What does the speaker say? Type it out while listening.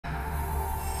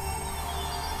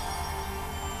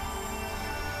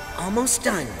almost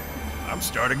done. I'm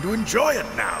starting to enjoy it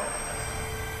now.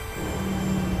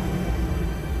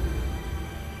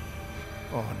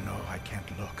 Oh no, I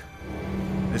can't look.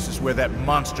 This is where that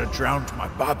monster drowned my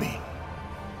Bobby.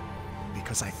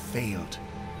 Because I failed.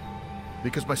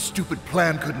 Because my stupid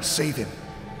plan couldn't save him.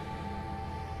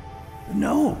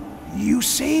 No, you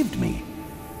saved me.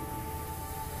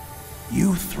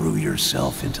 You threw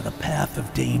yourself into the path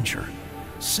of danger,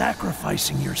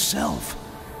 sacrificing yourself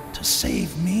to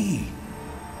save me.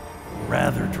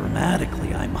 Rather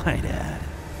dramatically, I might add.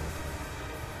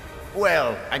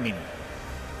 Well, I mean,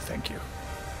 thank you.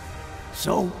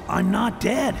 So, I'm not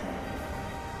dead.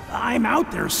 I'm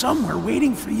out there somewhere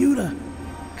waiting for you to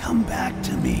come back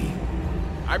to me.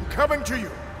 I'm coming to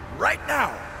you, right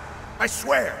now. I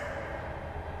swear.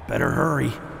 Better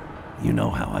hurry. You know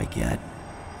how I get.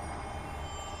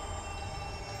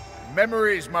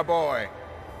 Memories, my boy.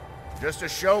 Just a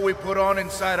show we put on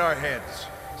inside our heads.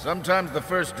 Sometimes the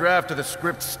first draft of the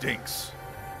script stinks.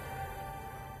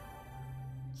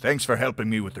 Thanks for helping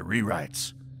me with the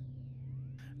rewrites.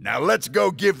 Now let's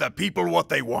go give the people what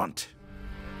they want.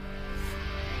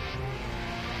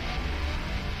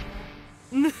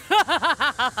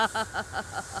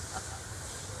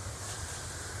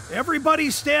 Everybody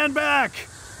stand back.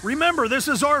 Remember, this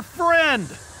is our friend,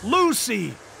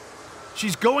 Lucy.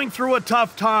 She's going through a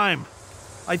tough time.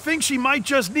 I think she might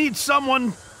just need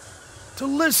someone to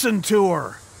listen to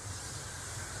her.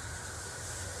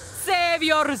 Save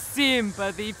your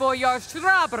sympathy for your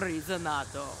strawberries,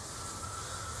 Anato.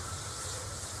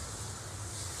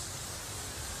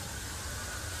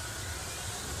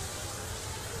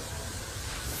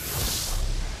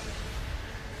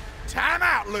 Time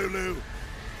out, Lulu!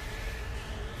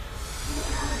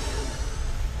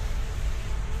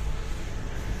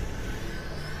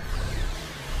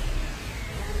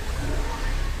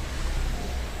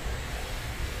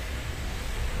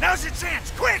 Now's your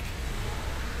chance, quick!